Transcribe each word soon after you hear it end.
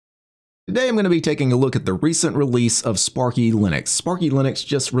Today I'm going to be taking a look at the recent release of SparkyLinux. SparkyLinux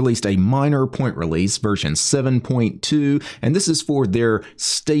just released a minor point release, version 7.2, and this is for their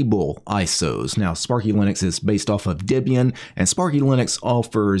stable ISOs. Now, SparkyLinux is based off of Debian, and SparkyLinux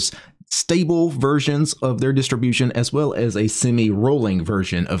offers stable versions of their distribution as well as a semi-rolling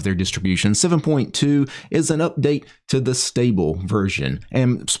version of their distribution. 7.2 is an update to the stable version,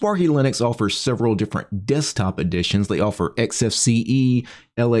 and SparkyLinux offers several different desktop editions. They offer XFCE,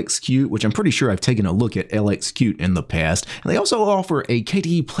 LXQt, which I'm pretty sure I've taken a look at LXQt in the past. And they also offer a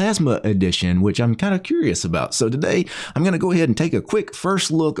KDE Plasma edition, which I'm kind of curious about. So today I'm going to go ahead and take a quick first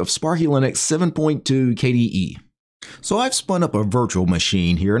look of SparkyLinux 7.2 KDE. So I've spun up a virtual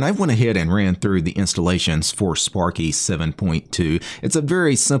machine here, and I went ahead and ran through the installations for Sparky 7.2. It's a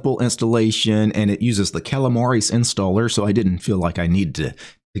very simple installation, and it uses the Calamares installer, so I didn't feel like I needed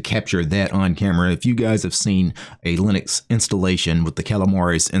to capture that on camera. If you guys have seen a Linux installation with the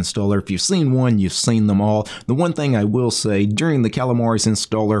Calamares installer, if you've seen one, you've seen them all. The one thing I will say, during the Calamares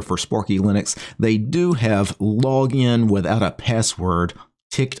installer for SparkyLinux, they do have login without a password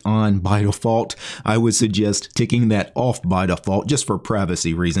ticked on by default. I would suggest ticking that off by default just for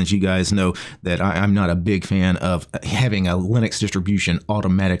privacy reasons. You guys know that I'm not a big fan of having a Linux distribution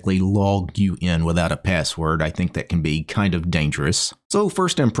automatically log you in without a password. I think that can be kind of dangerous. So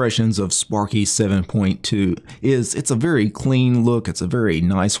first impressions of Sparky 7.2 is it's a very clean look. It's a very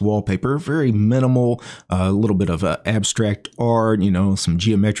nice wallpaper, very minimal, a little bit of abstract art, some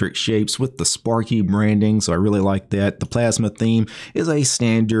geometric shapes with the Sparky branding. So I really like that. The Plasma theme is a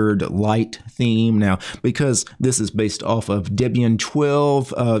standard light theme. Now, because this is based off of Debian 12,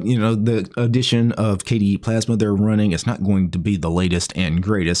 the edition of KDE Plasma they're running, it's not going to be the latest and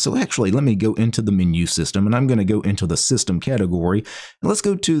greatest. So actually, let me go into the menu system, and I'm going to go into the system category. And let's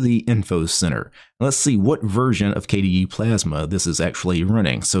go to the Info Center. Let's see what version of KDE Plasma this is actually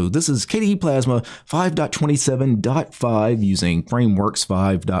running. So this is KDE Plasma 5.27.5 using frameworks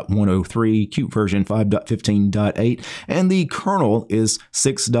 5.103, Qt version 5.15.8, and the kernel is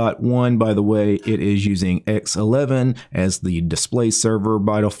 6.1. By the way, it is using X11 as the display server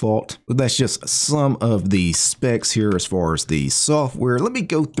by default. But that's just some of the specs here as far as the software. Let me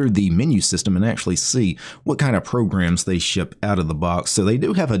go through the menu system and actually see what kind of programs they ship out of the box. So they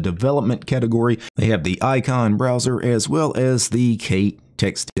do have a development category. They have the icon browser as well as the Kate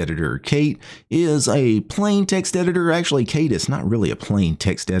text editor. Kate is a plain text editor. Actually, Kate is not really a plain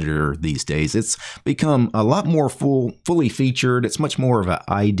text editor these days. It's become a lot more fully featured. It's much more of an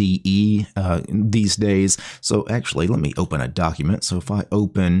IDE these days. So actually, let me open a document. So if I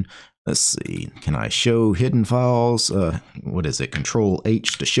open, let's see, can I show hidden files? What is it? Control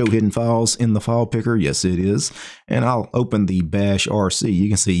H to show hidden files in the file picker. Yes, it is. And I'll open the bash RC. You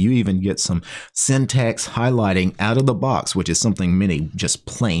can see you even get some syntax highlighting out of the box, which is something many just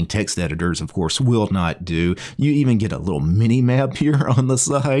plain text editors, of course, will not do. You even get a little mini map here on the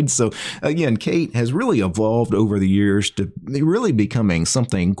side. So again, Kate has really evolved over the years to really becoming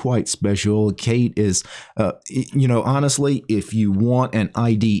something quite special. Kate is, honestly, if you want an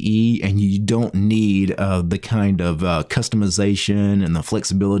IDE and you don't need the kind of customization and the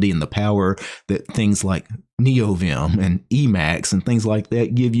flexibility and the power that things like NeoVim and Emacs and things like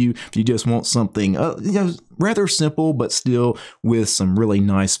that give you, if you just want something rather simple but still with some really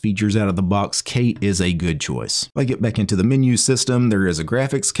nice features out of the box, Kate is a good choice. If I get back into the menu system, there is a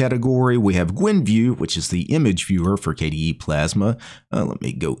graphics category. We have GNU, which is the image viewer for KDE Plasma. Let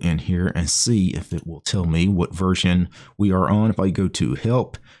me go in here and see if it will tell me what version we are on. If I go to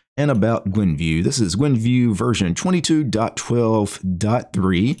Help and About GNU, this is GNU version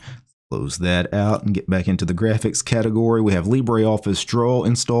 22.12.3. Close that out and get back into the graphics category. We have LibreOffice Draw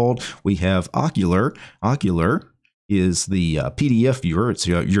installed. We have Ocular. Ocular is the PDF viewer. It's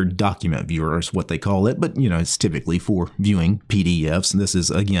your document viewer is what they call it, but it's typically for viewing PDFs. And this is,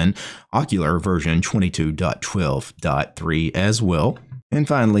 again, Ocular version 22.12.3 as well. And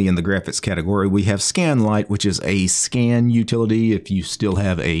finally, in the graphics category, we have Scanlight, which is a scan utility. If you still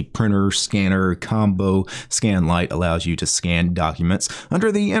have a printer scanner combo, Scanlight allows you to scan documents. Under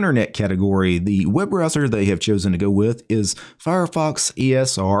the internet category, the web browser they have chosen to go with is Firefox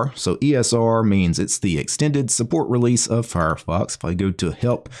ESR. So ESR means it's the extended support release of Firefox. If I go to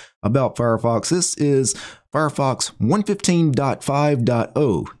Help About Firefox, this is Firefox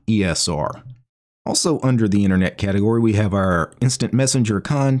 115.5.0 ESR. Also under the internet category, we have our instant messenger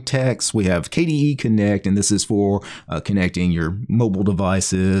contacts. We have KDE Connect, and this is for connecting your mobile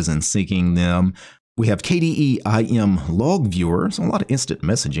devices and syncing them. We have KDE IM log viewer, so a lot of instant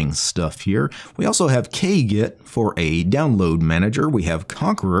messaging stuff here. We also have KGet for a download manager. We have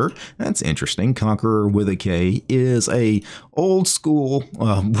Conqueror. That's interesting. Conqueror with a K is a old school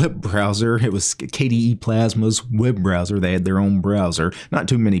web browser. It was KDE Plasma's web browser. They had their own browser. Not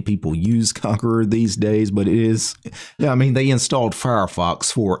too many people use Conqueror these days, but it is, yeah, I mean, they installed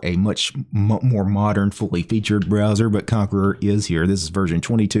Firefox for a much more modern, fully featured browser, but Conqueror is here. This is version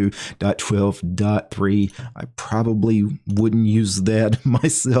 22.12.3. I probably wouldn't use that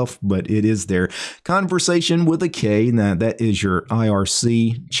myself, but it is there. Conversation with a K. Now that is your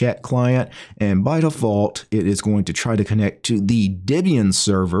IRC chat client, and by default it is going to try to connect to the Debian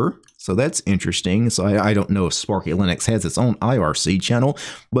server. So that's interesting. So I don't know if SparkyLinux has its own IRC channel,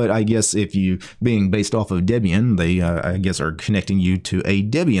 but I guess if you, being based off of Debian, they I guess are connecting you to a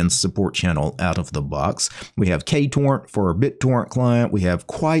Debian support channel out of the box. We have KTorrent for a BitTorrent client. We have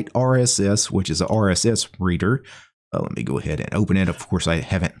Quite RSS, which is a RSS reader. Let me go ahead and open it. Of course, I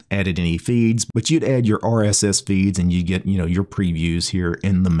haven't added any feeds, but you'd add your RSS feeds and you get, your previews here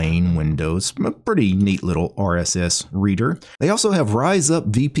in the main windows. A pretty neat little RSS reader. They also have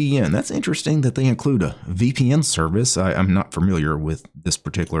RiseUp VPN. That's interesting that they include a VPN service. I'm not familiar with this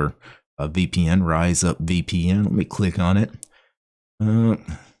particular VPN, RiseUp VPN. Let me click on it.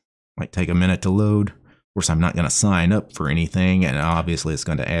 Might take a minute to load. Of course, I'm not going to sign up for anything, and obviously it's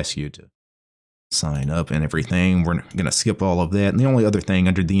going to ask you to sign up and everything. We're going to skip all of that. And the only other thing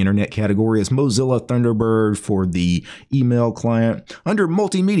under the internet category is Mozilla Thunderbird for the email client. Under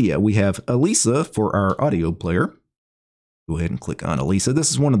multimedia, we have Elisa for our audio player. Go ahead and click on Elisa.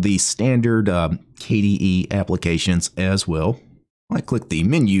 This is one of the standard KDE applications as well. I click the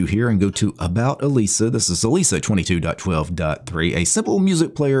menu here and go to About Elisa. This is Elisa 22.12.3, a simple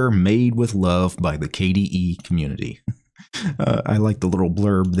music player made with love by the KDE community. I like the little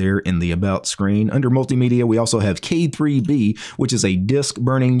blurb there in the About screen. Under Multimedia, we also have K3B, which is a disk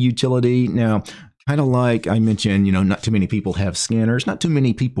burning utility. Now, kind of like I mentioned, not too many people have scanners. Not too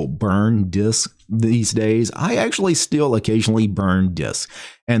many people burn disks these days. I actually still occasionally burn disks.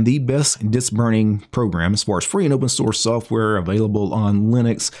 And the best disk burning program, as far as free and open source software available on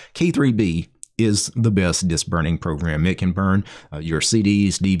Linux, K3B is the best disk burning program. It can burn your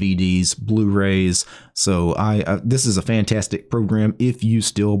CDs, DVDs, Blu-rays. So this is a fantastic program if you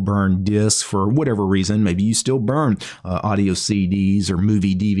still burn discs for whatever reason. Maybe you still burn audio CDs or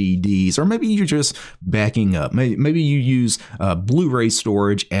movie DVDs, or maybe you're just backing up. Maybe you use Blu-ray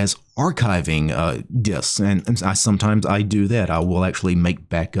storage as archiving discs, and sometimes I do that. I will actually make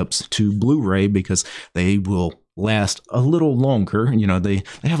backups to Blu-ray because they will last a little longer. They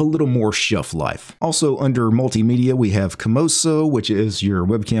have a little more shelf life. Also under multimedia, we have Komoso, which is your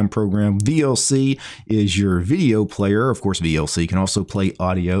webcam program. VLC is your video player. Of course, VLC can also play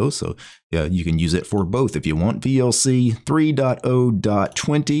audio, so you can use it for both if you want. VLC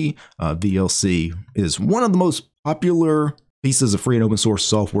 3.0.20. VLC is one of the most popular pieces of free and open source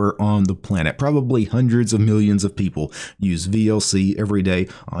software on the planet. Probably hundreds of millions of people use VLC every day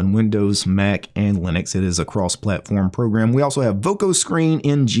on Windows, Mac, and Linux. It is a cross-platform program. We also have VocoScreen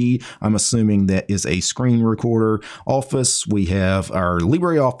NG. I'm assuming that is a screen recorder. Office, we have our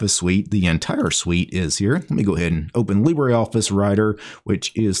LibreOffice suite. The entire suite is here. Let me go ahead and open LibreOffice Writer,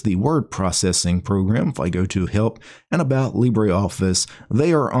 which is the word processing program. If I go to Help and About LibreOffice,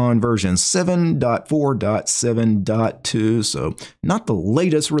 they are on version 7.4.7.2. So not the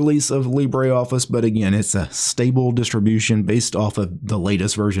latest release of LibreOffice, but again, it's a stable distribution based off of the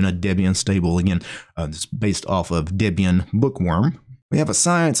latest version of Debian Stable. Again, it's based off of Debian Bookworm. We have a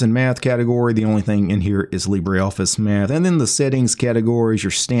science and math category. The only thing in here is LibreOffice Math. And then the settings categories,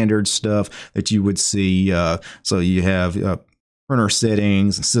 your standard stuff that you would see. So you have printer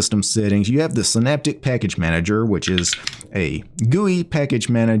settings, system settings. You have the Synaptic Package Manager, which is a GUI package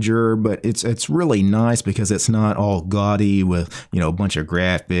manager, but it's really nice because it's not all gaudy with a bunch of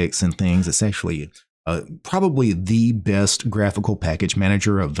graphics and things. It's actually probably the best graphical package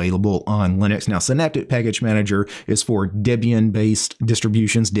manager available on Linux. Now, Synaptic Package Manager is for Debian-based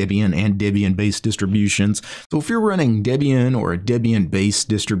distributions, Debian and Debian-based distributions. So if you're running Debian or a Debian-based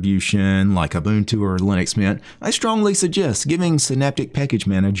distribution like Ubuntu or Linux Mint, I strongly suggest giving Synaptic Package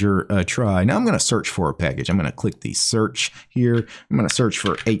Manager a try. Now, I'm going to search for a package. I'm going to click the search here. I'm going to search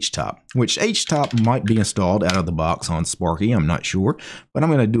for HTOP, which HTOP might be installed out of the box on Sparky. I'm not sure, but I'm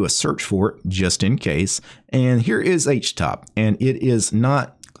going to do a search for it just in case. And here is HTOP, and it is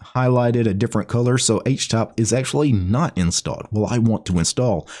not highlighted a different color, so HTOP is actually not installed. Well, I want to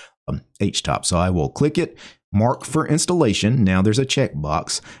install HTOP, so I will click it, mark for installation. Now there's a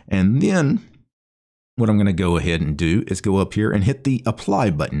checkbox, and then what I'm going to go ahead and do is go up here and hit the apply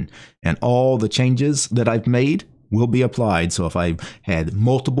button, and all the changes that I've made will be applied. So if I had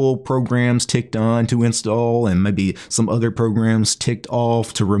multiple programs ticked on to install and maybe some other programs ticked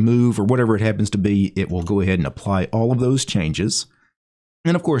off to remove or whatever it happens to be, it will go ahead and apply all of those changes.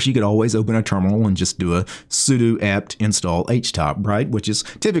 And of course, you could always open a terminal and just do a sudo apt install htop, right? Which is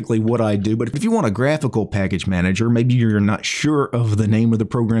typically what I do. But if you want a graphical package manager, maybe you're not sure of the name of the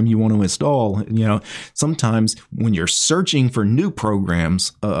program you want to install. You know, sometimes when you're searching for new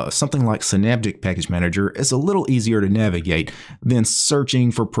programs, something like Synaptic Package Manager is a little easier to navigate than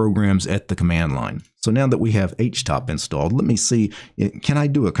searching for programs at the command line. So now that we have htop installed, let me see, can I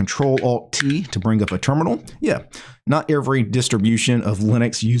do a Control-Alt-T to bring up a terminal? Yeah, not every distribution of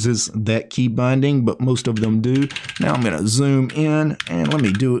Linux uses that key binding, but most of them do. Now I'm going to zoom in and let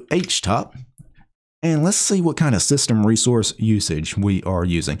me do htop. And let's see what kind of system resource usage we are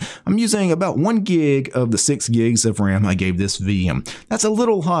using. I'm using about 1 gig of the 6 gigs of RAM I gave this VM. That's a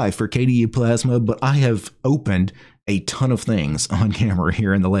little high for KDE Plasma, but I have opened a ton of things on camera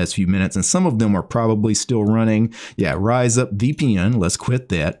here in the last few minutes, and some of them are probably still running. Yeah, Rise Up VPN, let's quit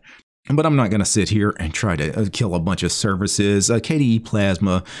that. But I'm not going to sit here and try to kill a bunch of services. KDE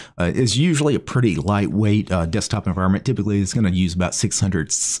Plasma is usually a pretty lightweight desktop environment. Typically, it's going to use about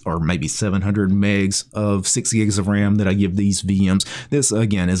 600 or maybe 700 megs of 6 gigs of RAM that I give these VMs. This,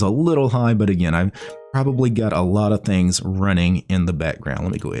 again, is a little high, but again, I've probably got a lot of things running in the background.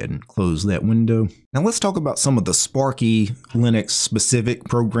 Let me go ahead and close that window. Now let's talk about some of the SparkyLinux specific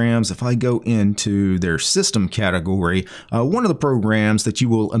programs. If I go into their system category, one of the programs that you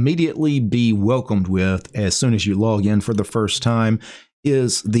will immediately be welcomed with as soon as you log in for the first time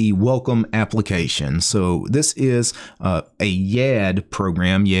is the welcome application. So this is a YAD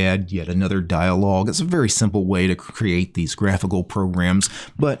program, YAD, yet another dialogue. It's a very simple way to create these graphical programs,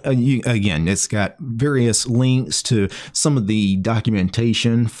 but again, it's got various links to some of the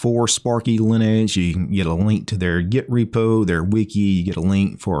documentation for SparkyLinux. You can get a link to their Git repo, their wiki, you get a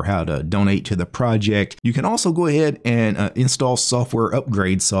link for how to donate to the project. You can also go ahead and install software,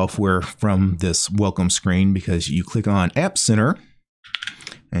 upgrade software from this welcome screen, because you click on App Center,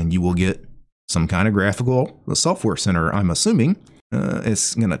 and you will get some kind of graphical software center, I'm assuming.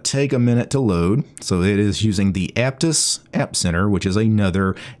 It's going to take a minute to load. So it is using the Aptus App Center, which is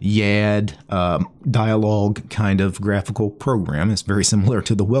another YAD dialogue kind of graphical program. It's very similar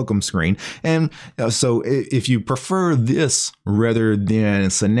to the welcome screen. And so if you prefer this rather than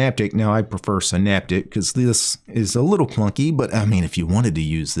Synaptic, now I prefer Synaptic because this is a little clunky, but I mean, if you wanted to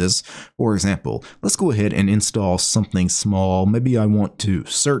use this, for example, let's go ahead and install something small. Maybe I want to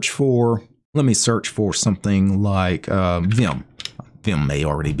search for, let me search for something like Vim. Vim may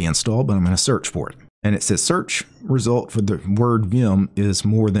already be installed, but I'm going to search for it. And it says search result for the word Vim is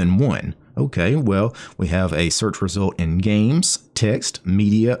more than 1. Okay, well, we have a search result in games, text,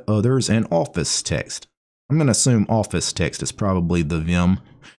 media, others, and office text. I'm going to assume office text is probably the Vim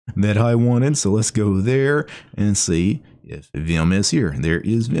that I wanted. So let's go there and see if Vim is here. There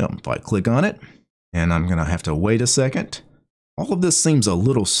is Vim. If I click on it, and I'm going to have to wait a second. All of this seems a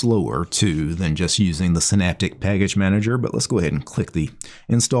little slower, too, than just using the Synaptic Package Manager, but let's go ahead and click the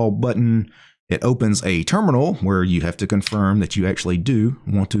Install button. It opens a terminal where you have to confirm that you actually do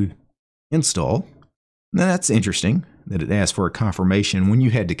want to install. Now, that's interesting that it asks for a confirmation when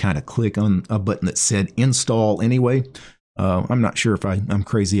you had to kind of click on a button that said Install anyway. I'm not sure if I'm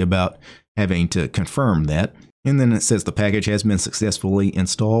crazy about having to confirm that. And then it says the package has been successfully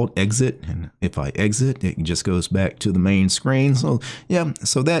installed, exit. And if I exit, it just goes back to the main screen. So yeah,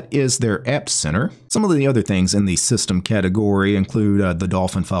 so that is their App Center. Some of the other things in the system category include the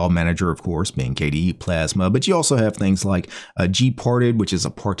Dolphin File Manager, of course, being KDE Plasma. But you also have things like gparted, which is a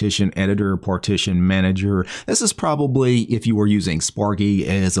partition editor, partition manager. This is probably, if you were using Sparky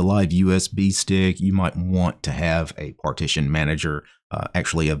as a live USB stick, you might want to have a partition manager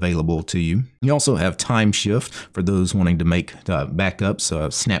actually available to you. You also have Time Shift for those wanting to make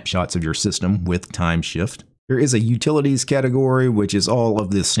backups, snapshots of your system with Time Shift. There is a utilities category, which is all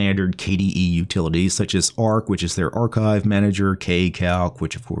of the standard KDE utilities, such as Arc, which is their archive manager, KCalc,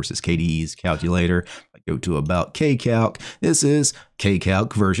 which of course is KDE's calculator. Go to About KCalc. This is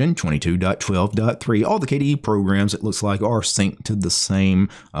KCalc version 22.12.3. All the KDE programs, it looks like, are synced to the same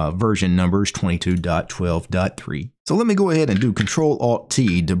version numbers, 22.12.3. So let me go ahead and do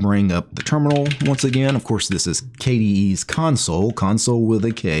Control-Alt-T to bring up the terminal once again. Of course, this is KDE's console, console with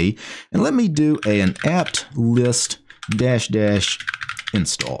a K. And let me do an apt list --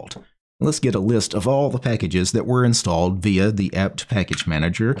 installed. Let's get a list of all the packages that were installed via the apt package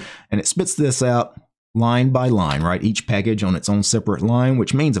manager. And it spits this out line by line, right? Each package on its own separate line,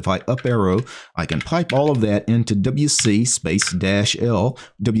 which means if I up arrow, I can pipe all of that into WC space -L.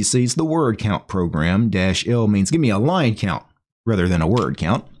 WC is the word count program. -L means give me a line count rather than a word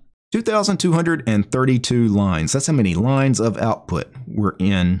count. 2,232 lines. That's how many lines of output were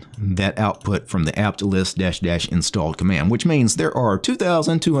in that output from the apt list -- installed command, which means there are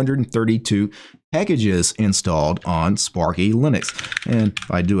 2,232 packages installed on SparkyLinux. And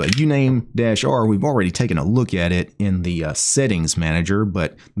if I do a uname -R, we've already taken a look at it in the settings manager,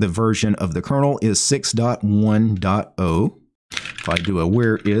 but the version of the kernel is 6.1.0. If I do a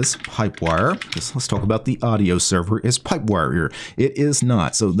where is Pipewire, let's talk about the audio server. Is Pipewire here? It is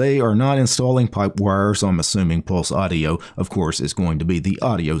not. So they are not installing Pipewire, so I'm assuming Pulse Audio, of course, is going to be the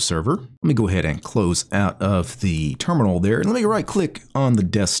audio server. Let me go ahead and close out of the terminal there. And let me right click on the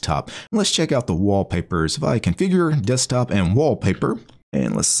desktop. And let's check out the wallpapers. If I configure desktop and wallpaper,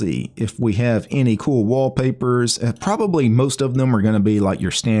 and let's see if we have any cool wallpapers. Probably most of them are going to be like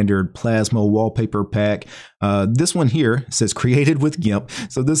your standard Plasma wallpaper pack. This one here says created with GIMP.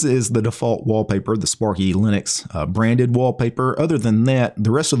 So this is the default wallpaper, the SparkyLinux branded wallpaper. Other than that,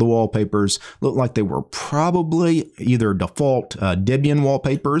 the rest of the wallpapers look like they were probably either default Debian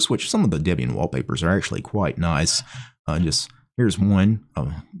wallpapers, which some of the Debian wallpapers are actually quite nice. Here's one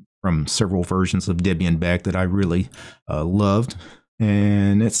from several versions of Debian back that I really loved.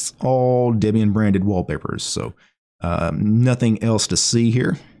 And it's all Debian branded wallpapers, so nothing else to see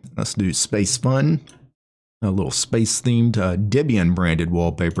here. Let's do Space Fun, a little space themed Debian branded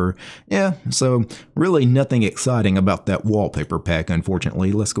wallpaper. Yeah, so really nothing exciting about that wallpaper pack,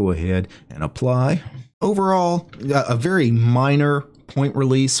 unfortunately. Let's go ahead and apply. Overall, a very minor point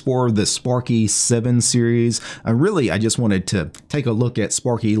release for the Sparky 7 series. I just wanted to take a look at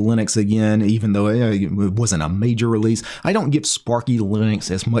SparkyLinux again, even though it wasn't a major release. I don't give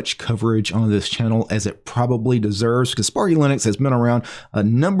SparkyLinux as much coverage on this channel as it probably deserves, because SparkyLinux has been around a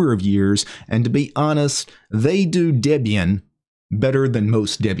number of years, and to be honest, they do Debian better than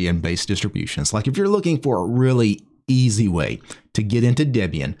most Debian-based distributions. Like if you're looking for a really easy way to get into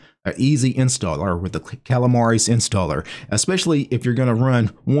Debian, an easy installer with the Calamares installer, especially if you're going to run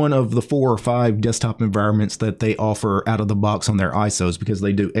one of the 4 or 5 desktop environments that they offer out of the box on their ISOs, because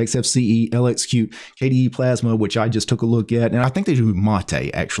they do XFCE, LXQt, KDE Plasma, which I just took a look at, and I think they do Mate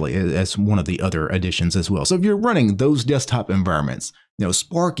actually as one of the other additions as well. So if you're running those desktop environments,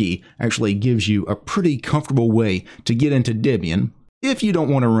 Sparky actually gives you a pretty comfortable way to get into Debian if you don't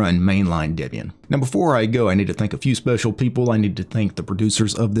want to run mainline Debian. Now, before I go, I need to thank a few special people. I need to thank the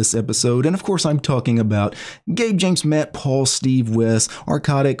producers of this episode. And of course, I'm talking about Gabe, James, Matt, Paul, Steve, Wes,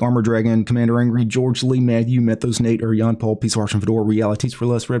 Arcodic, Armor Dragon, Commander Angry, George, Lee, Matthew, Methos, Nate, Jan, Paul, Peace, Arch, and Fedora, Realities for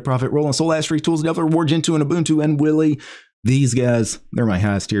Less, Red Prophet, Roland, Soul, Astrid, Tools, Devil, War, Gentoo, and Ubuntu, and Willie. These guys, they're my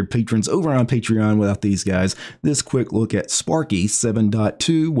highest tiered patrons over on Patreon. Without these guys, this quick look at Sparky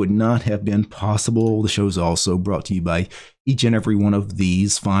 7.2 would not have been possible. The show's also brought to you by each and every one of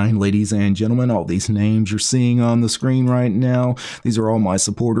these fine ladies and gentlemen. All these names you're seeing on the screen right now, these are all my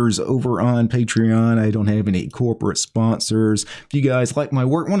supporters over on Patreon. I don't have any corporate sponsors. If you guys like my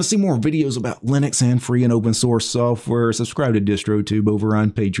work, want to see more videos about Linux and free and open source software, subscribe to DistroTube over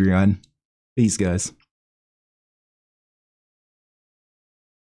on Patreon. Peace, guys.